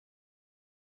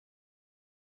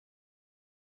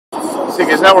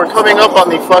tickets. Now we're coming up on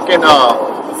the fucking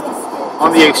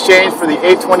on the exchange for the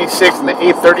 826 and the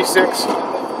 836.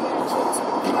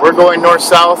 We're going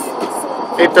north-south.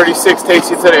 836 takes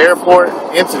you to the airport,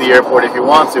 into the airport if you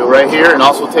want to, right here, and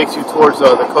also takes you towards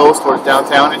the coast, towards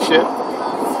downtown and shit.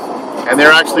 And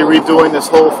they're actually redoing this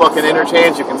whole fucking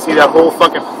interchange. You can see that whole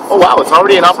fucking... Oh, wow, it's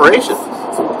already in operation.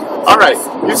 All right,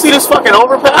 you see this fucking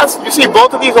overpass? You see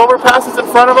both of these overpasses in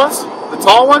front of us? The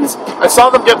tall ones? I saw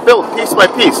them get built piece by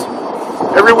piece.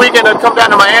 Every weekend I'd come down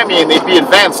to Miami and they'd be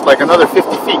advanced like another 50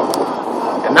 feet.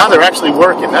 And now they're actually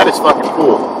working. That is fucking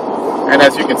cool. And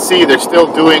as you can see, they're still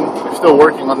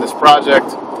working on this project.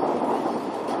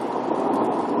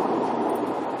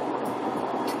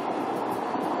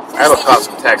 That'll cost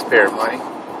some taxpayer money.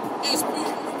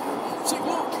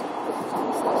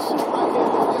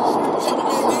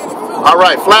 All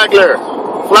right, Flagler.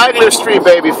 Flagler Street,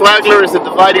 baby. Flagler is the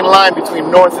dividing line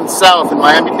between north and south in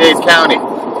Miami-Dade County.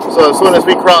 So as soon as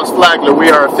we cross Flagler, we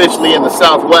are officially in the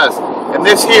southwest. And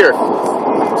this here,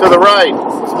 to the right,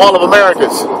 is Mall of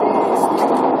Americas.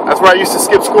 That's where I used to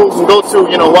skip schools and go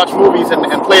to, you know, watch movies and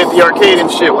play at the arcade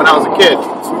and shit when I was a kid.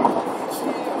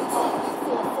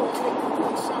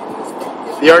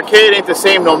 The arcade ain't the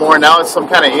same no more. Now it's some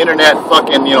kind of internet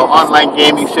fucking, you know, online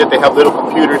gaming shit. They have little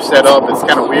computers set up. It's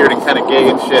kind of weird and kind of gay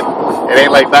and shit. It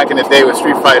ain't like back in the day with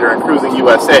Street Fighter and Cruising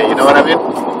USA, you know what I mean?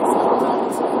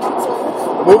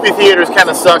 The movie theater is kind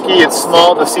of sucky. It's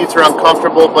small, the seats are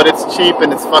uncomfortable, but it's cheap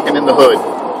and it's fucking in the hood.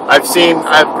 I've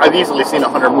easily seen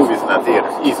 100 movies in that theater,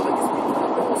 easily.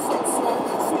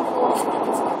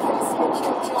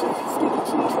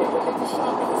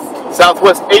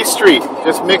 Southwest 8th Street,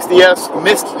 just missed the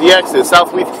exit.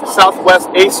 Southwest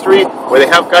 8th Street, where they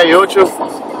have Calle Ocho.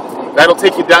 That'll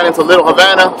take you down into Little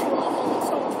Havana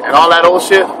and all that old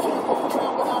shit.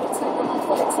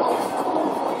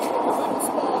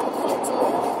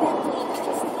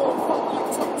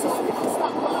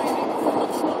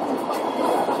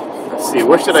 Let's see,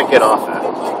 where should I get off at?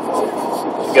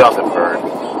 Get off at Burn.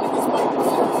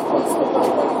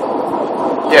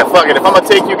 Yeah, fuck it. If I'm gonna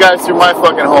take you guys through my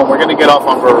fucking home, we're gonna get off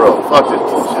on Burr Road. Fuck this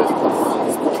bullshit.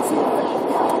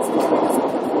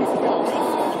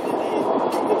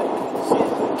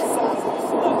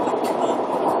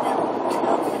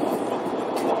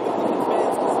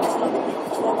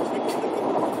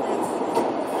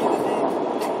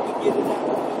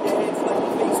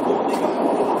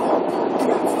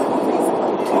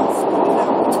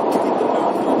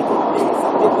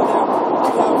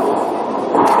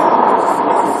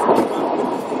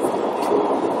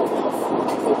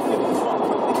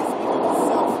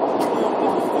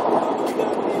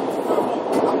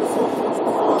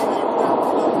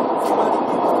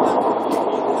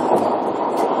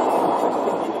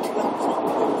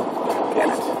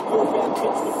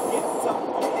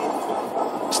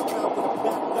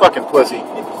 Fucking pussy.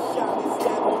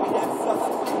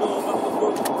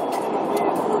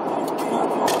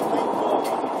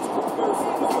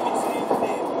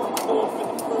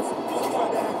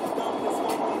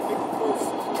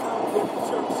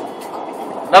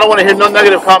 I don't want to hear no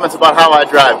negative comments about how I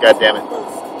drive, goddammit.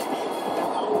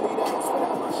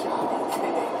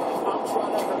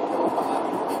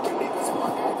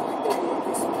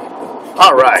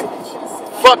 Alright.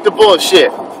 Fuck the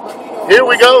bullshit. Here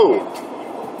we go.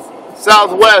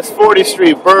 Southwest 40th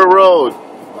Street, Burr Road,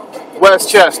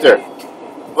 Westchester.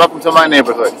 Welcome to my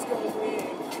neighborhood.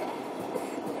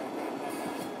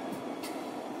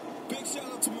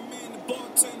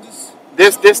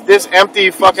 This empty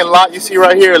fucking lot you see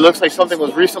right here, it looks like something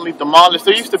was recently demolished.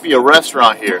 There used to be a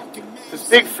restaurant here. This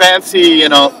big fancy, you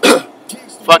know,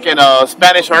 fucking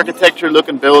Spanish architecture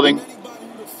looking building.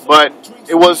 But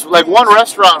it was like one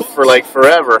restaurant for like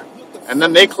forever. And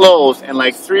then they closed, and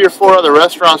like 3 or 4 other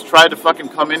restaurants tried to fucking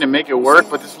come in and make it work,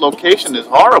 but this location is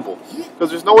horrible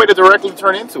because there's no way to directly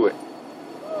turn into it.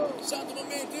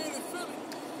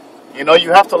 You know,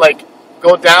 you have to like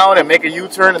go down and make a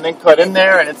U-turn and then cut in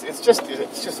there, and it's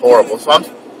just horrible. So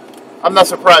I'm not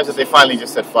surprised that they finally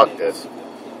just said fuck this.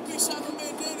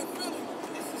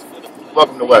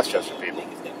 Welcome to Westchester, people.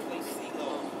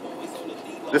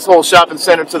 This whole shopping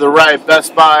center to the right,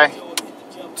 Best Buy,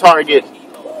 Target,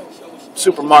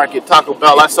 supermarket, Taco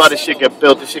Bell. I saw this shit get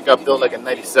built. This shit got built like in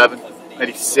 97,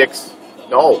 96.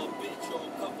 No.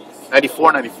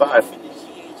 94, 95.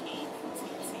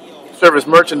 Service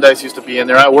merchandise used to be in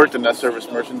there. I worked in that service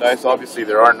merchandise. Obviously,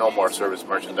 there are no more service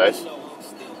merchandise.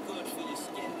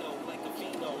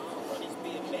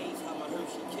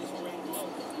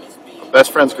 My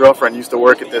best friend's girlfriend used to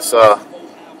work at this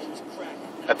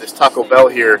Taco Bell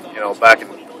here, you know, back in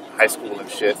high school and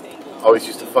shit. Always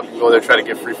used to fucking go there, try to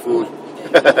get free food.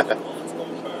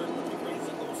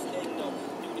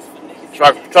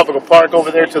 Tropical Park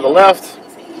over there to the left.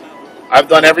 I've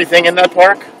done everything in that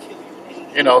park.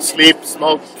 You know, sleep,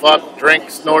 smoke, fuck,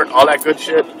 drink, snort, all that good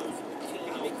shit.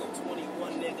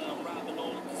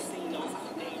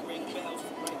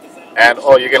 And,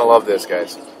 oh, you're going to love this,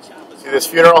 guys. See this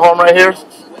funeral home right here?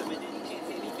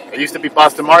 It used to be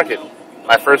Boston Market,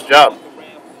 my first job.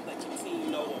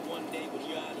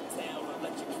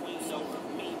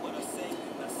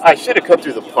 I should have come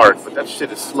through the park, but that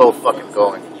shit is slow fucking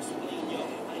going.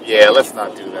 Yeah, let's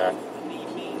not do that.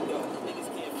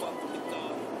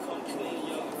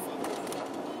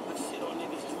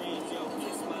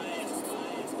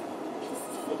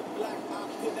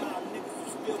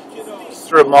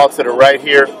 Strip mall to the right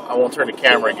here. I won't turn the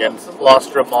camera again. It's a long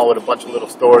strip mall with a bunch of little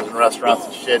stores and restaurants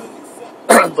and shit.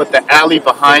 But the alley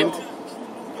behind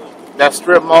that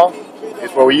strip mall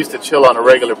is where we used to chill on a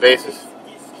regular basis.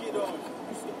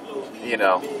 You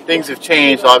know, things have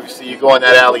changed. Obviously, you go in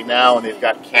that alley now and they've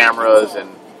got cameras and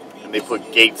they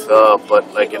put gates up.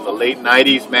 But like in the late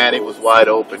 90s, man, it was wide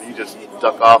open. You just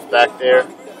duck off back there,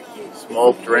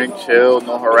 smoke, drink, chill,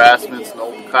 no harassments,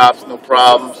 no cops, no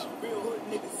problems.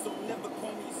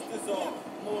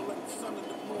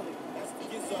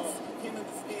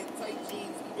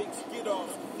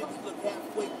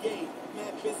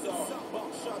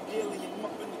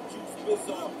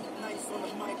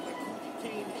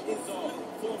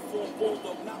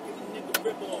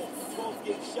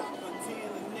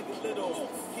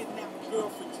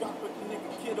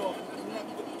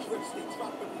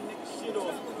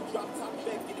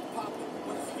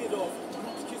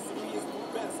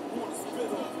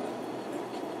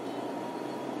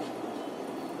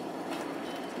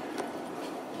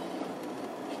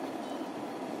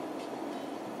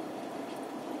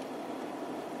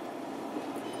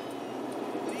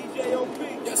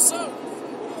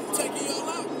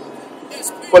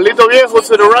 Pueblito Viejo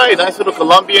to the right, nice little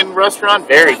Colombian restaurant,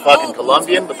 very fucking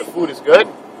Colombian, but the food is good.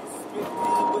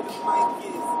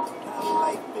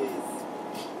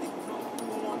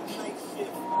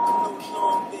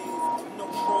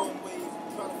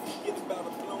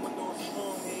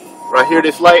 Right here,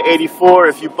 this light 84,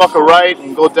 if you buck a right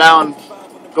and go down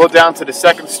to the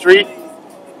 2nd Street,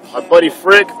 my buddy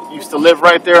Frick used to live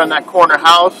right there on that corner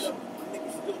house.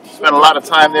 Spent a lot of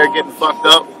time there getting fucked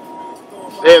up.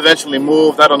 They eventually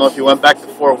moved. I don't know if he went back to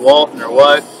Fort Walton or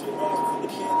what.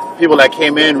 People that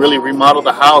came in really remodeled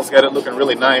the house, got it looking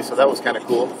really nice, so that was kind of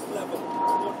cool.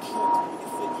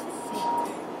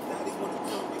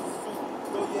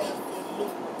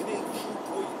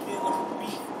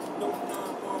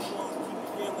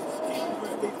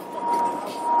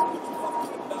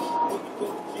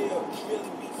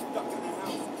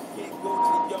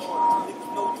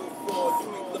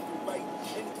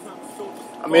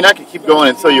 I mean, I could keep going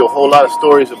and tell you a whole lot of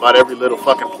stories about every little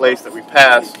fucking place that we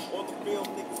pass,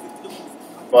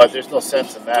 but there's no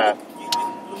sense in that.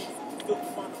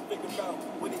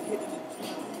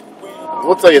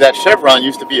 We'll tell you that Chevron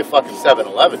used to be a fucking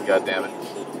 7-Eleven,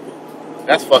 goddammit.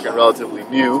 That's fucking relatively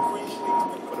new.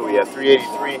 What do we have?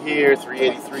 383 here,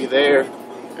 383 there.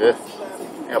 Yeah,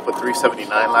 I put 379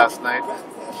 last night.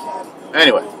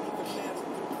 Anyway.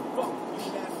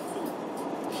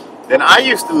 Then I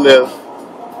used to live...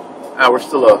 we're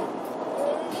still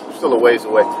a ways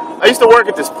away. I used to work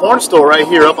at this porn store right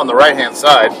here up on the right-hand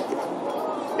side.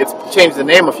 It's changed the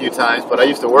name a few times, but I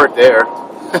used to work there.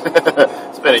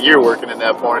 Spent a year working in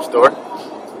that porn store.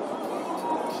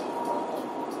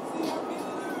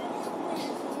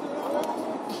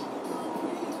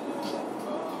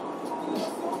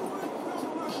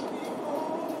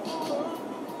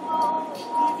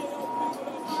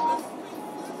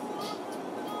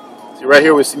 See, right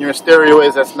here where Senor Stereo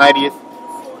is, that's 90th.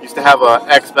 Used to have an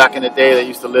ex back in the day that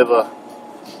used to live a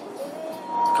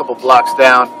couple blocks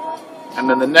down. And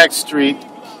then the next street,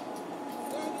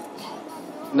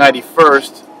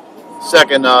 91st,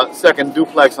 second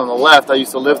duplex on the left. I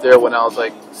used to live there when I was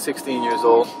like 16 years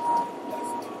old.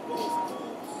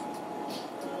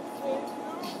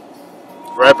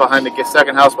 Right behind the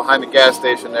second house behind the gas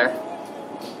station there.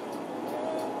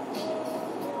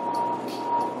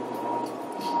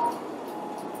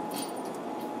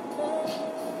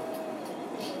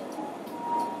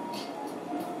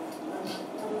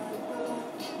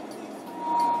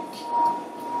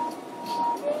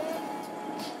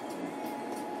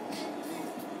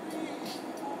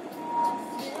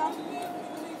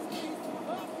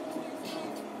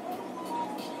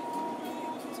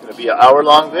 It'll be an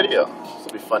hour-long video. This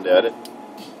will be fun to edit.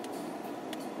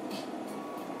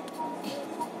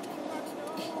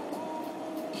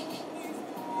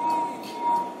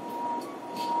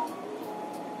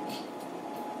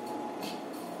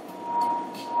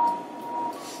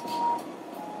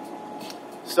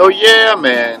 So yeah,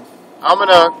 man,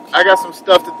 I got some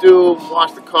stuff to do,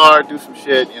 wash the car, do some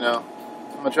shit, you know.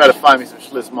 I'm gonna try to find me some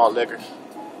Schlitz malt liquor.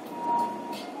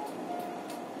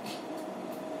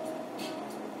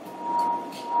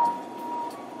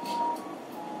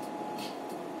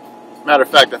 Matter of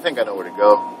fact, I think I know where to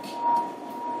go.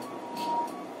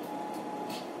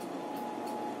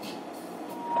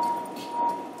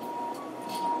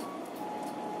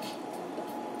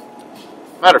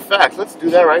 Matter of fact, let's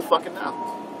do that right fucking now.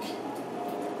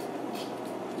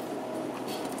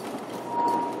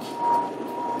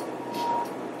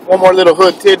 One more little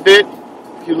hood tidbit.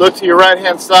 If you look to your right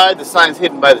hand side, the sign's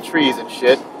hidden by the trees and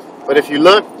shit. But if you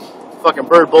look, fucking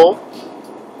Bird Bowl,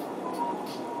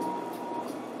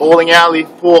 bowling alley,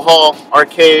 pool hall,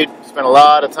 arcade. Spent a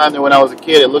lot of time there when I was a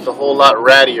kid. It looked a whole lot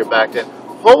rattier back then.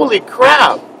 Holy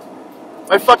crap!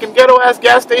 My fucking ghetto ass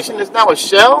gas station is now a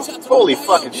Shell? Holy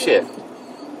fucking shit.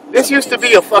 This used to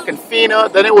be a fucking Fina,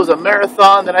 then it was a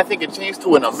Marathon, then I think it changed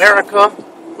to an America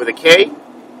with a K.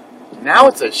 Now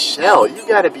it's a Shell. You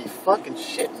gotta be fucking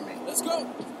shitting me. Let's go.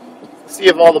 See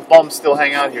if all the bums still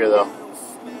hang out here though.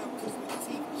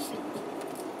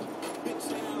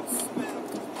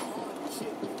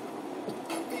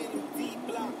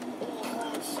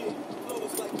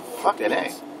 Fucking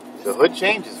A. The hood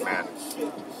changes, man.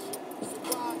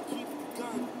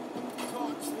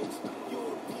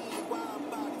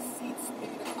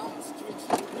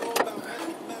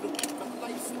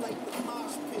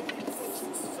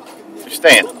 You're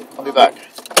staying. I'll be back.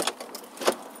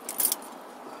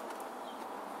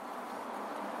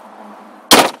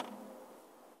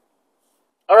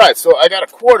 Alright, so I got a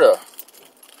quota.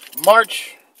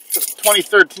 March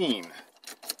 2013.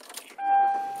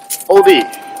 OD.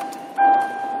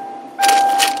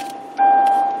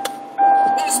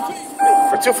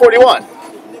 For $241.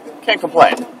 Can't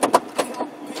complain.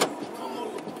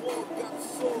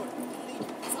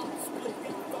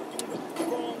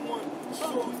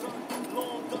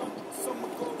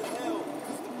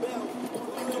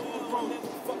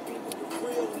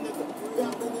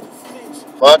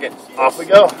 Plug it. Off we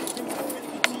go.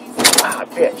 Ah,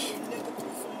 bitch.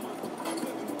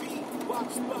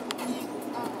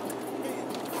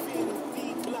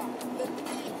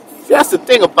 See, that's the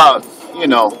thing about, you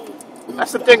know,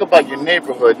 that's the thing about your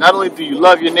neighborhood. Not only do you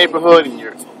love your neighborhood and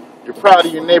you're proud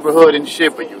of your neighborhood and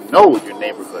shit, but you know your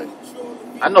neighborhood.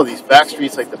 I know these back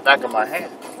streets like the back of my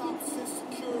hand.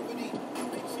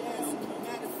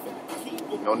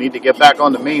 No need to get back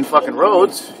on the main fucking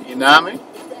roads, you know what I mean?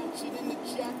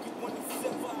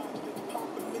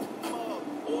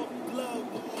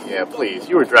 Yeah, please,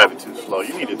 you were driving too slow.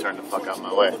 You need to turn the fuck out of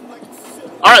my way.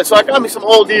 Alright, so I got me some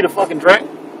Old D to fucking drink.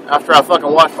 After I fucking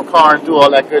wash my car and do all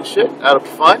that good shit. That'll be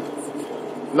fun.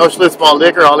 No Schlitz malt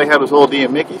liquor. All they had was Old D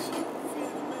and Mickey's.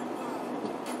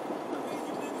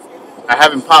 I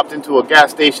haven't popped into a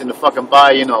gas station to fucking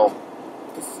buy, you know,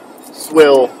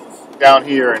 swill down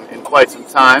here in quite some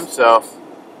time, so...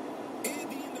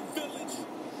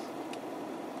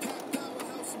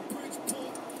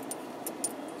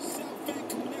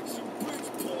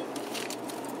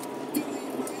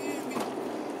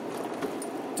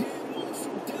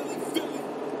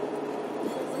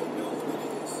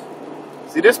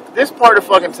 See, this part of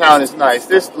fucking town is nice.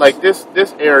 This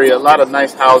area, a lot of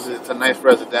nice houses. It's a nice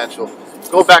residential.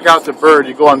 Go back out to Bird.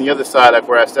 You go on the other side, like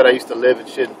where I said I used to live and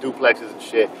shit, and duplexes and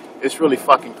shit. It's really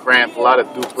fucking cramped. A lot of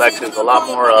duplexes. A lot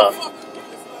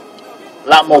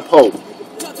more pope.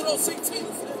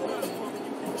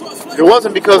 It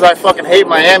wasn't because I fucking hate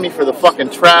Miami for the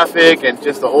fucking traffic and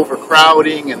just the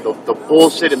overcrowding and the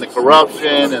bullshit and the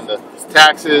corruption and the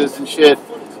taxes and shit.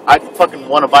 I fucking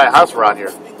want to buy a house around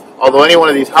here. Although any one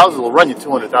of these houses will run you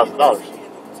 $200,000.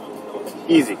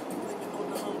 Easy.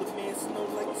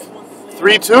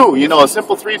 3-2, you know, a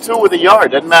simple 3-2 with a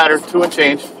yard. Doesn't matter, 2 and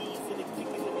change.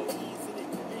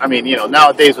 I mean, you know,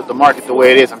 nowadays with the market the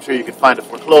way it is, I'm sure you could find a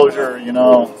foreclosure, you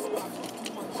know,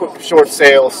 quick short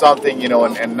sale, something, you know,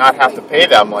 and not have to pay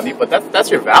that money. But that's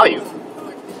your value.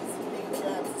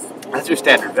 That's your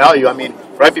standard value. I mean,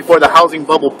 right before the housing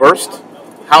bubble burst,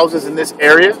 houses in this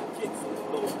area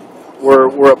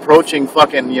were approaching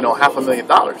fucking, you know,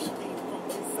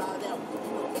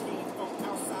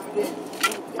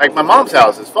 $500,000. Like my mom's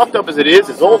house, as fucked up as it is,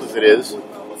 as old as it is,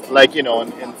 like, you know,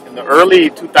 in the early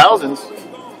 2000s,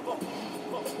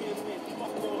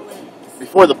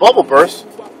 before the bubble burst,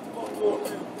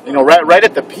 you know, right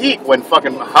at the peak when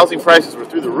fucking housing prices were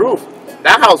through the roof,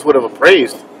 that house would have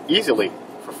appraised easily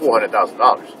for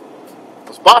 $400,000. It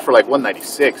was bought for like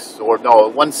 196 or no,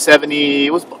 170.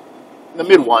 It was in the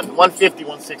mid 150,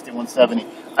 160, 170.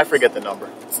 I forget the number.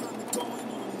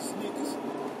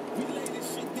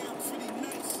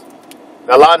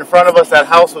 That lot in front of us, that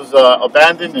house was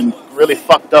abandoned and really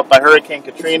fucked up by Hurricane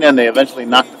Katrina, and they eventually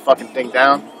knocked the fucking thing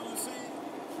down.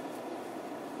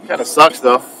 Kind of sucks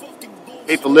though.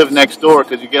 Hate to live next door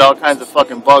because you get all kinds of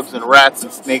fucking bugs and rats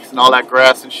and snakes and all that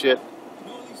grass and shit.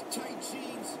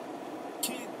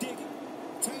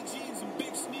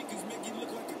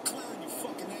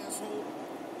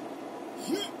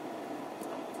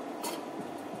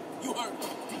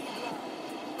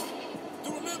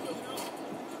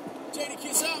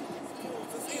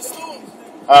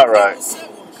 All right,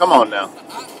 come on now.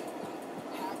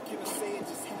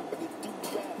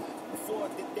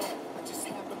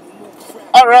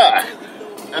 All right,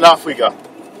 and off we go.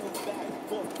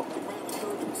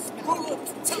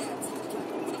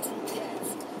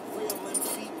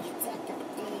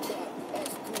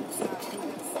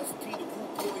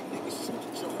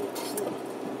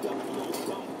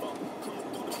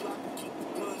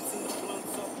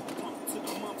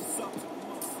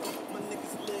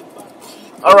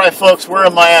 All right, folks, we're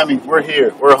in Miami. We're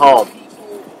here. We're home.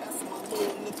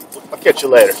 I'll catch you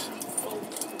later.